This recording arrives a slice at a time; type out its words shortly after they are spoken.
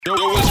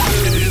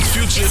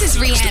This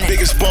is Rihanna. The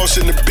biggest boss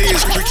in the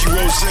biz, Ricky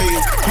Rose.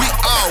 We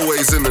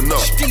always in the know.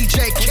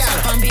 DJ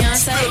Khaled. I'm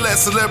Beyonce. Feel that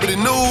celebrity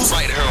news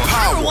right here on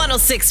Power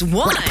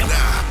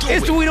 106.1.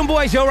 It's the We Them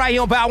Boys Show right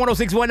here on Power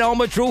 106.1, the home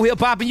of true hip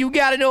hop, and you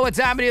gotta know what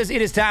time it is.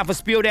 It is time for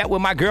Spill That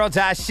with my girl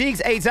Ty Sheeks.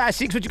 Hey Ty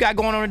Sheeks, what you got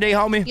going on today,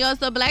 homie? Yo,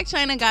 so Blac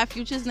Chyna got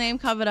Future's name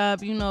covered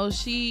up. You know,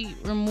 she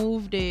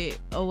removed it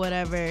or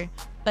whatever.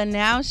 But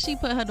now she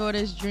put her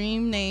daughter's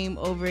dream name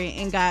over it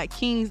and got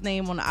King's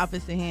name on the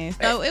opposite hand.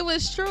 So it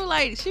was true,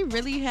 like, she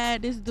really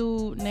had this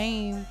dude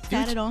name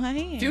tatted on her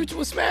hand. Future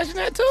was smashing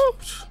that too?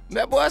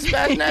 That boy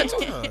smashing that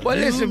too? But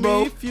listen,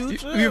 bro, you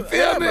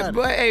feel me?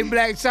 But hey,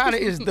 Blac Chyna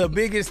is the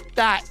biggest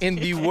thought in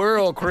the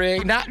world,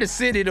 Craig. Not the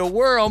city, the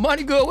world.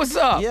 Money Good, what's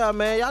up? Yeah,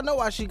 man, y'all know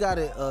why she got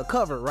it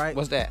covered, right?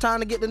 What's that? Trying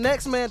to get the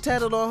next man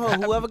tatted on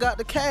her. Whoever got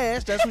the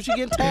cash, that's who she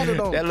getting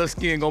tatted on. That little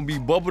skin gonna be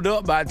bubbled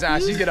up by the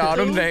time she get all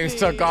them names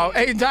tucked off.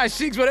 Hey, Ty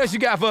Sheeks, what else you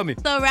got for me?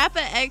 So rapper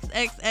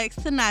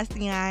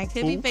Xxxtentacion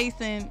could be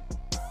facing,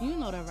 you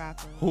know the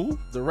rapper. Who?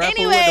 The rapper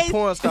Anyways, with the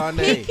porn star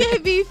name. He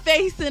could be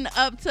facing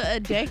up to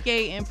a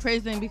decade in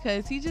prison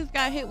because he just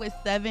got hit with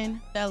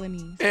 7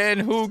 felonies.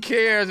 And who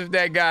cares if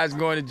that guy's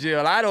going to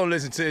jail? I don't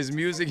listen to his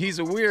music. He's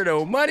a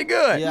weirdo. Money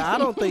Good. Yeah, I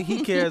don't think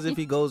he cares if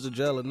he goes to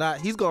jail or not.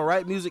 He's gonna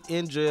write music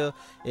in jail,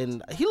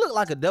 and he looked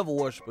like a devil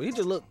worshiper. He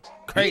just looked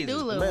crazy. He do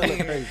look Man,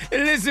 weird. crazy.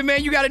 And listen,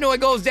 man, you got to know it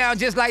goes down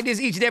just like this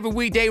each and every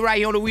weekday right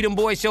here on the We Them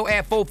Boys Show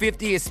at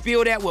 4:50. It's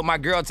Spill That with my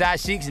girl Ty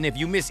Sheeks. And if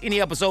you miss any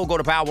episode, go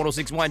to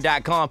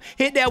power1061.com.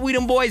 Hit that We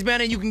Them Boys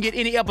banner, and you can get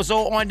any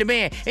episode on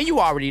demand. And you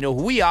already know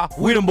who we are.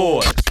 We Them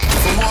Boys.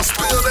 For more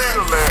Spill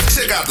That,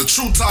 check out the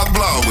True Talk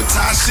blog with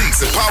Ty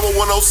Sheeks at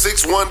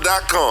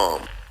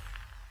power1061.com.